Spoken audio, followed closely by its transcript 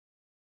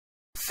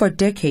For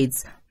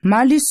decades,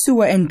 Marley's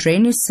sewer and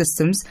drainage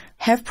systems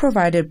have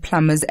provided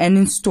plumbers and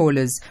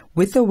installers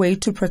with a way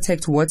to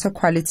protect water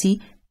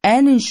quality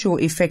and ensure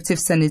effective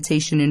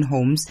sanitation in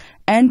homes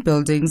and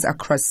buildings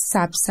across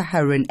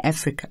sub-Saharan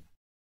Africa.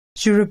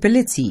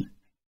 Durability,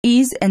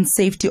 ease and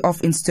safety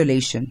of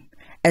installation,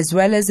 as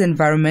well as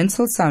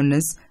environmental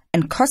soundness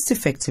and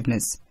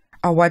cost-effectiveness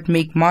are what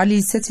make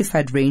Marley's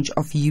certified range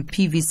of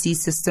UPVC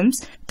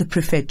systems the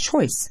preferred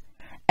choice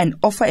and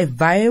offer a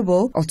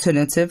viable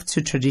alternative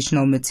to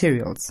traditional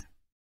materials.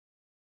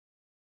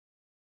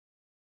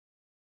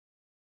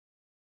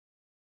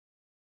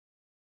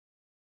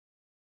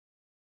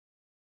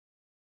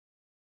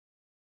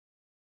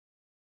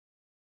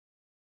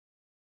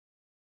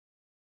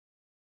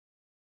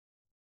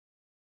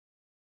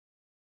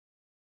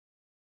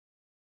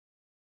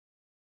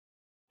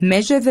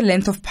 Measure the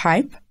length of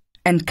pipe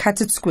and cut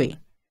it square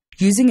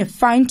using a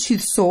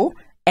fine-tooth saw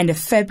and a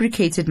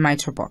fabricated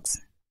miter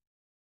box.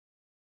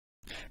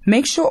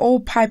 Make sure all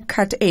pipe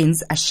cut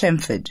ends are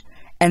chamfered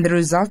and the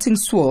resulting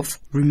swarf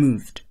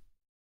removed.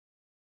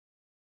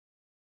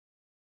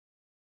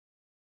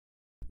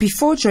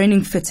 Before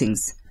joining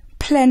fittings,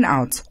 plan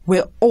out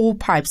where all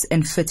pipes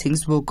and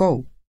fittings will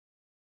go.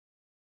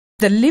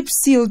 The lip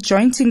seal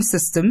jointing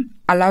system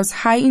allows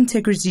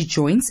high-integrity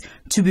joints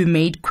to be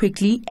made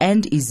quickly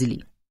and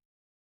easily.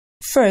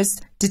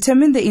 First,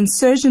 determine the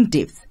insertion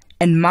depth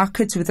and mark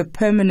it with a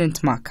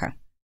permanent marker.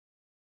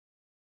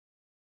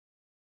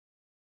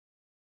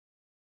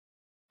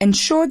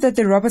 Ensure that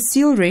the rubber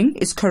seal ring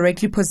is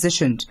correctly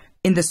positioned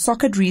in the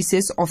socket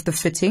recess of the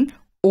fitting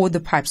or the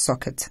pipe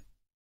socket.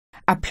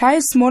 Apply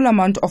a small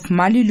amount of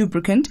Marley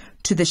lubricant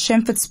to the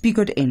chamfered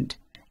spigot end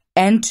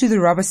and to the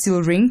rubber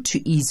seal ring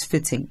to ease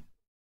fitting.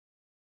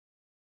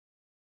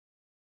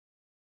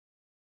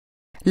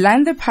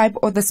 Line the pipe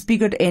or the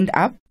spigot end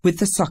up with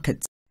the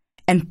socket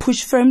and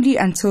push firmly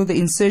until the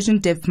insertion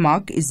depth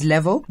mark is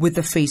level with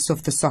the face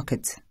of the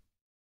socket.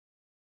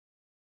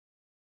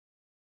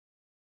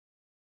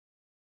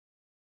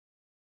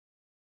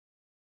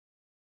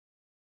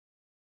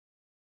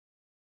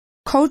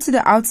 Coat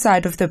the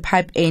outside of the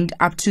pipe end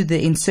up to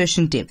the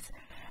insertion depth,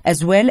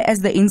 as well as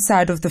the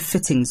inside of the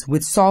fittings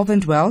with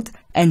solvent weld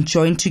and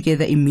join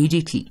together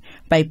immediately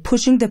by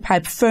pushing the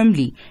pipe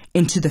firmly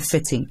into the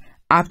fitting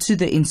up to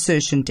the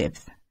insertion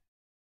depth.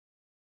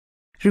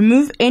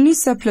 Remove any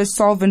surplus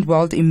solvent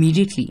weld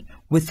immediately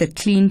with a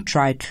clean,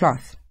 dry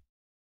cloth.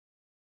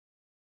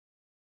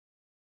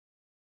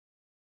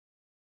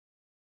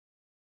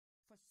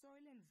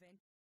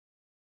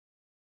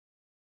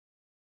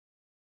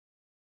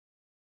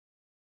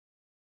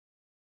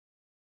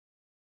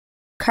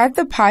 Cut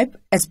the pipe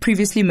as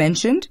previously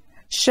mentioned,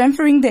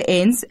 chamfering the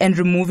ends and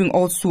removing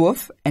all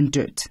swarf and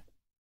dirt.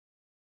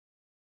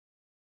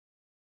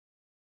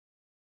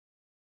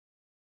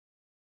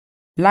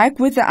 Like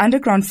with the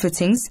underground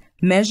fittings,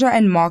 measure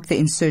and mark the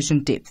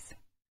insertion depth.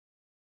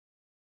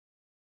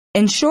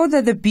 Ensure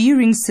that the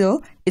B-ring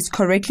seal is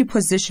correctly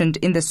positioned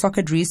in the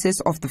socket recess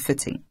of the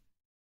fitting.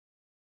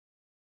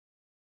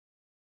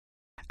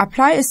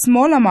 Apply a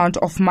small amount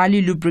of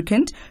Marley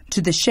lubricant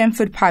to the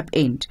chamfered pipe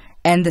end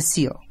and the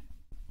seal,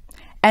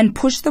 and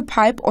push the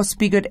pipe or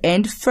spigot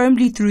end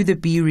firmly through the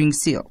B-ring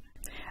seal,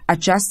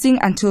 adjusting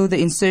until the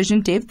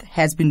insertion depth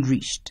has been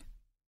reached.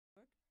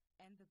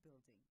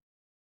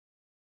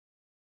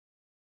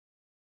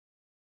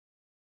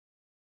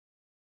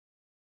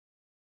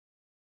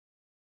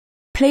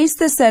 Place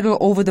the saddle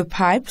over the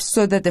pipe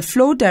so that the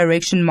flow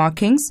direction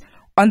markings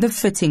on the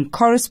fitting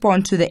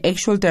correspond to the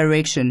actual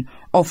direction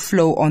of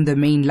flow on the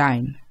main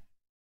line.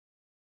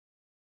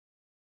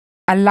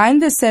 Align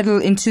the saddle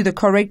into the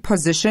correct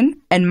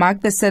position and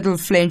mark the saddle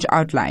flange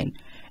outline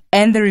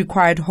and the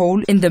required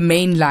hole in the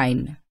main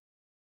line.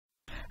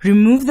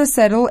 Remove the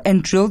saddle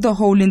and drill the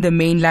hole in the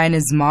main line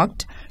as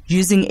marked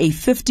using a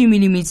 50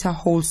 mm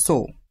hole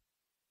saw.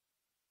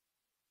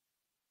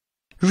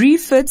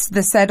 Refit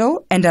the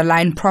saddle and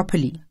align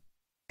properly,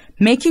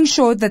 making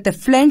sure that the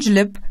flange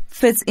lip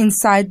fits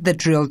inside the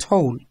drilled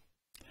hole.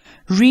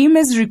 Ream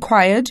as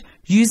required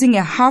using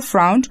a half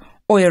round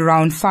or a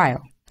round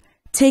file,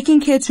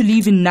 taking care to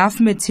leave enough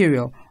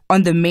material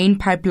on the main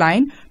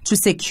pipeline to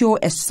secure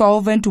a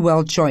solvent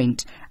weld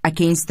joint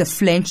against the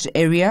flanged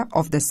area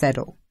of the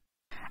saddle.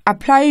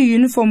 Apply a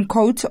uniform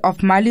coat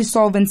of Marley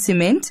solvent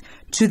cement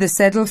to the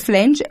saddle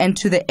flange and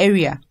to the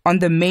area on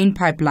the main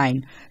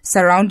pipeline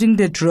surrounding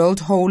the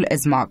drilled hole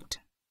as marked.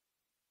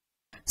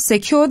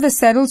 Secure the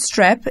saddle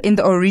strap in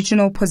the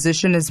original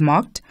position as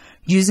marked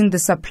using the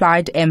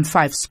supplied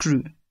M5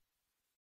 screw.